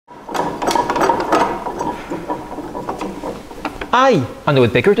Hi, on the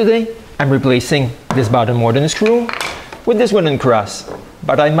Woodpecker today, I'm replacing this bottom wooden screw with this wooden cross,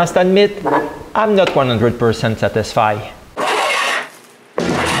 but I must admit, I'm not 100% satisfied.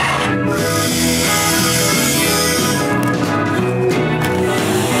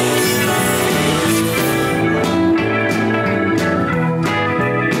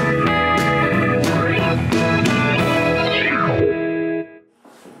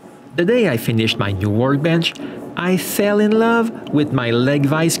 The day I finished my new workbench, I fell in love with my leg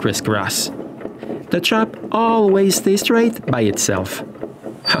vise crisscross. The chop always stays straight by itself.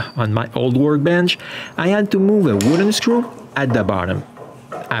 On my old workbench, I had to move a wooden screw at the bottom.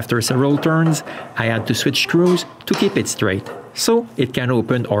 After several turns, I had to switch screws to keep it straight, so it can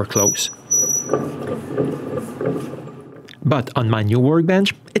open or close. But on my new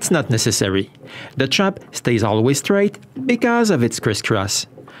workbench, it's not necessary. The chop stays always straight because of its crisscross.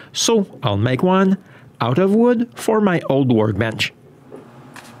 So I'll make one out of wood for my old workbench.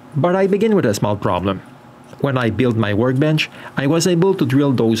 But I begin with a small problem. When I built my workbench, I was able to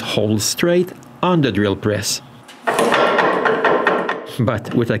drill those holes straight on the drill press.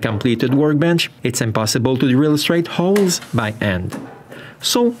 But with a completed workbench, it's impossible to drill straight holes by hand.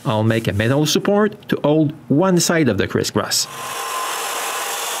 So I'll make a metal support to hold one side of the crisscross.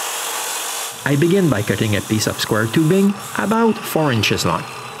 I begin by cutting a piece of square tubing about 4 inches long.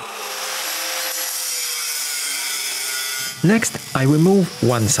 Next, I remove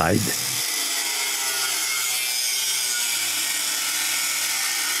one side.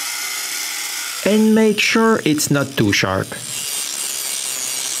 And make sure it's not too sharp.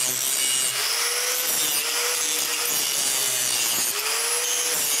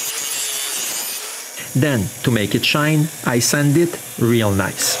 Then, to make it shine, I sand it real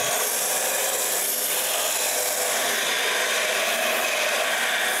nice.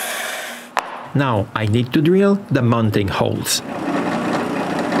 Now I need to drill the mounting holes.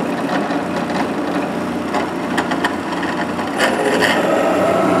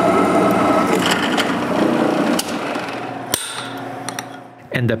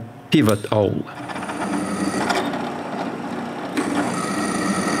 And the pivot hole.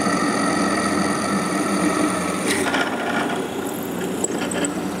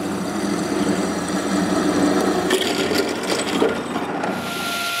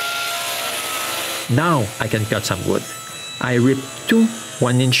 Now I can cut some wood. I ripped 2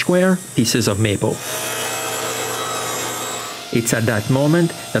 1-inch square pieces of maple. It's at that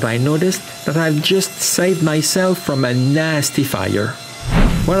moment that I noticed that I've just saved myself from a nasty fire.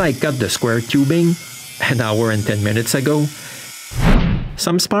 When I cut the square tubing, an hour and 10 minutes ago,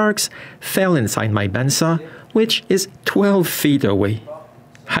 some sparks fell inside my bandsaw, which is 12 feet away.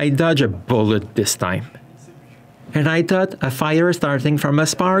 I dodged a bullet this time. And I thought a fire starting from a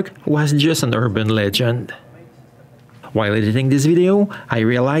spark was just an urban legend. While editing this video, I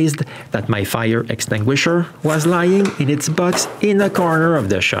realized that my fire extinguisher was lying in its box in a corner of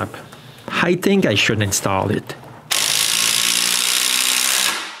the shop. I think I should install it.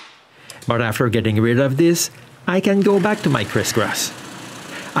 But after getting rid of this, I can go back to my crisscross.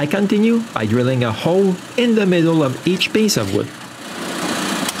 I continue by drilling a hole in the middle of each piece of wood.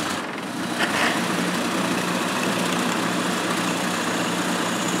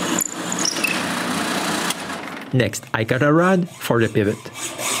 Next, I cut a rod for the pivot.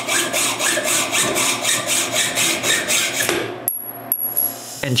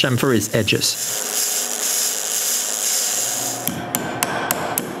 And chamfer its edges.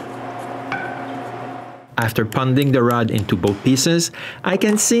 After pounding the rod into both pieces, I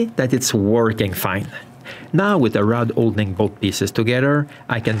can see that it's working fine. Now with the rod holding both pieces together,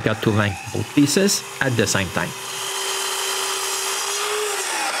 I can cut to length both pieces at the same time.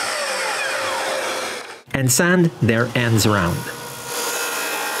 And sand their ends round.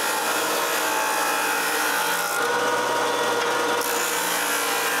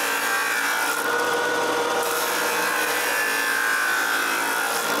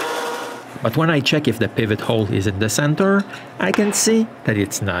 But when I check if the pivot hole is in the center, I can see that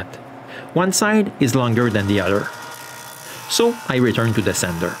it's not. One side is longer than the other. So I return to the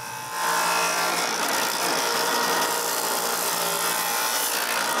sender.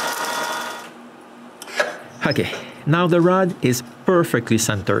 Okay, now the rod is perfectly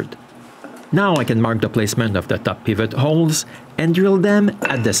centered. Now I can mark the placement of the top pivot holes and drill them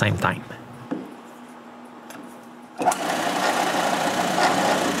at the same time.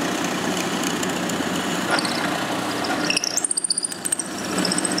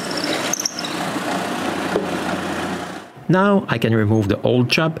 Now I can remove the old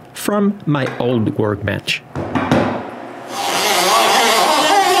chop from my old workbench.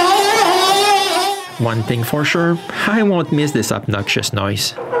 One thing for sure, I won't miss this obnoxious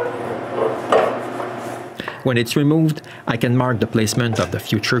noise. When it's removed, I can mark the placement of the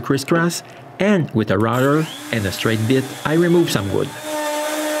future crisscross, and with a router and a straight bit, I remove some wood.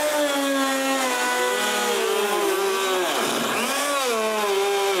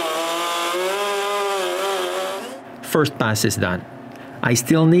 First pass is done. I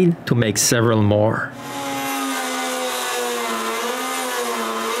still need to make several more.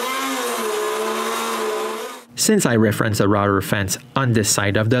 Since I reference a router fence on this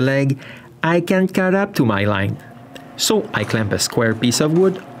side of the leg, I can cut up to my line. So I clamp a square piece of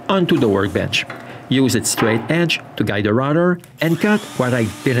wood onto the workbench, use its straight edge to guide the router, and cut what I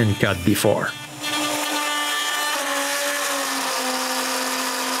didn't cut before.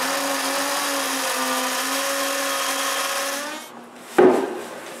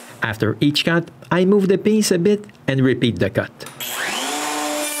 After each cut, I move the piece a bit and repeat the cut.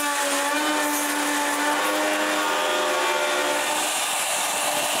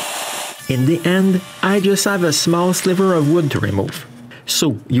 In the end, I just have a small sliver of wood to remove.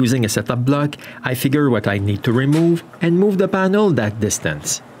 So, using a setup block, I figure what I need to remove and move the panel that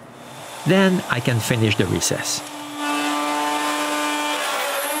distance. Then I can finish the recess.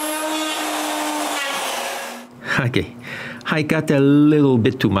 Okay, I cut a little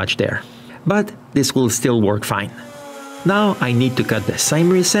bit too much there, but this will still work fine. Now I need to cut the same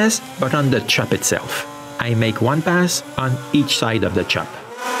recess but on the chop itself. I make one pass on each side of the chop.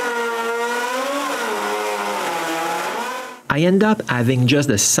 I end up having just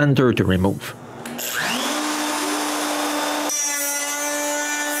the center to remove.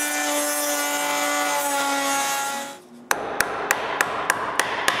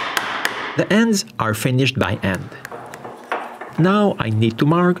 The ends are finished by hand. Now I need to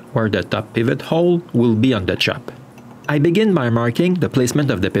mark where the top pivot hole will be on the chop. I begin by marking the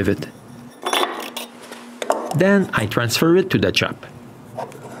placement of the pivot. Then I transfer it to the chop.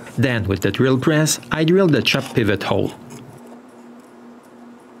 Then with the drill press, I drill the chop pivot hole.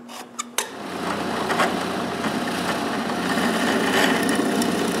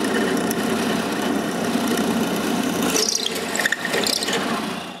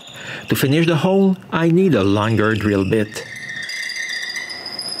 To finish the hole, I need a longer drill bit.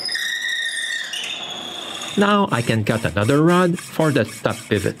 Now I can cut another rod for the top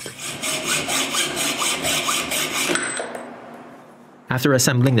pivot. After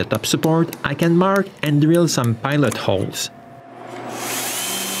assembling the top support, I can mark and drill some pilot holes.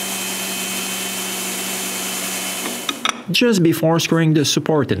 Just before screwing the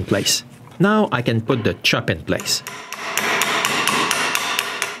support in place. Now I can put the chop in place.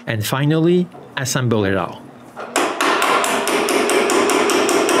 And finally, assemble it all.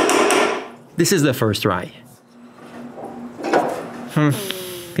 This is the first try.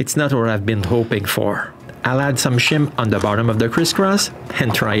 It's not what I've been hoping for. I'll add some shim on the bottom of the crisscross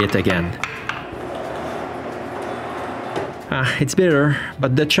and try it again. It's bitter,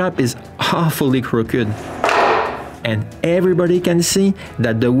 but the chop is awfully crooked. And everybody can see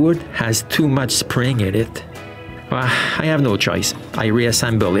that the wood has too much spring in it. I have no choice. I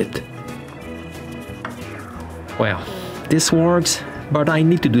reassemble it. Well, this works, but I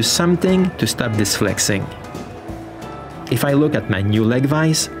need to do something to stop this flexing. If I look at my new leg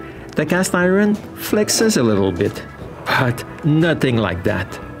vise, the cast iron flexes a little bit, but nothing like that.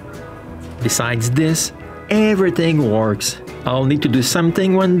 Besides this, everything works. I'll need to do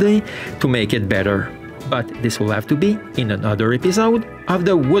something one day to make it better. But this will have to be in another episode of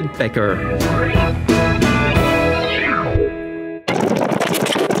the Woodpecker.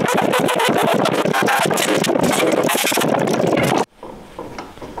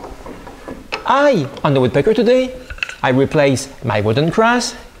 On the Woodpecker today, I replaced my wooden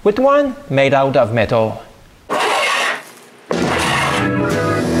cross with one made out of metal.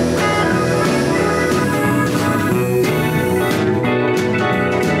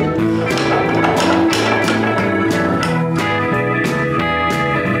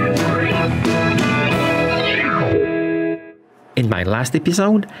 In my last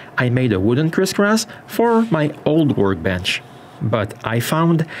episode, I made a wooden crisscross for my old workbench. But I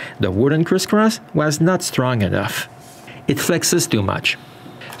found the wooden crisscross was not strong enough. It flexes too much.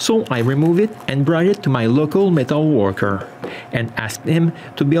 So I removed it and brought it to my local metal worker and asked him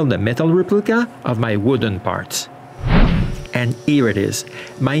to build a metal replica of my wooden parts. And here it is,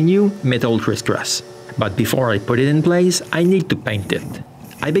 my new metal crisscross. But before I put it in place, I need to paint it.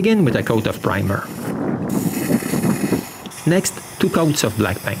 I begin with a coat of primer. Next, 2 coats of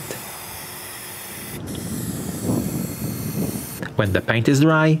black paint. When the paint is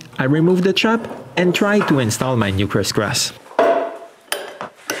dry, I remove the chop and try to install my new crisscross.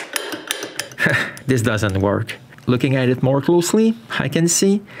 this doesn't work. Looking at it more closely, I can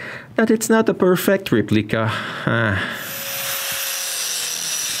see that it's not a perfect replica.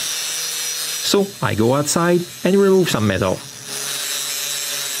 So I go outside and remove some metal.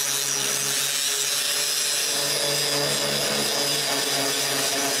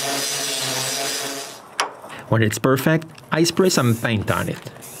 When it's perfect, I spray some paint on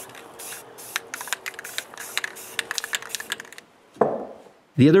it.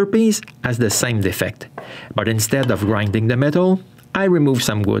 The other piece has the same defect, but instead of grinding the metal, I remove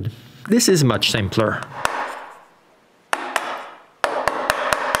some wood. This is much simpler.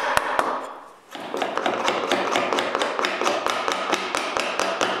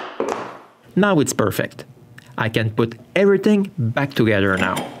 Now it's perfect. I can put everything back together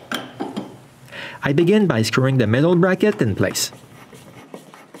now. I begin by screwing the metal bracket in place.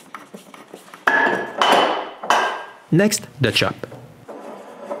 Next, the chop.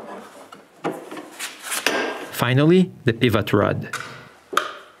 Finally, the pivot rod.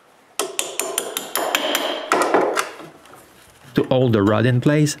 To hold the rod in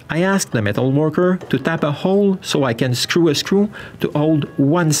place, I ask the metal worker to tap a hole so I can screw a screw to hold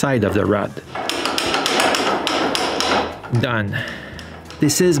one side of the rod. Done.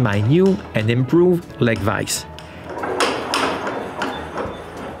 This is my new and improved leg vise.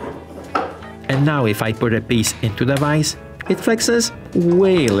 And now if I put a piece into the vise, it flexes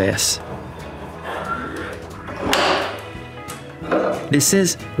way less. This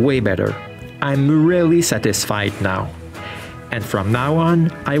is way better. I'm really satisfied now. And from now on,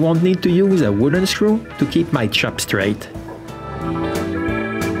 I won't need to use a wooden screw to keep my chop straight.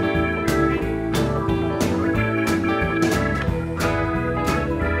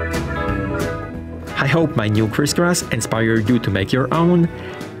 I hope my new crisscross inspired you to make your own.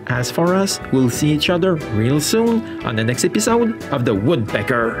 As for us, we'll see each other real soon on the next episode of the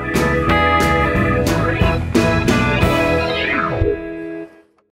Woodpecker.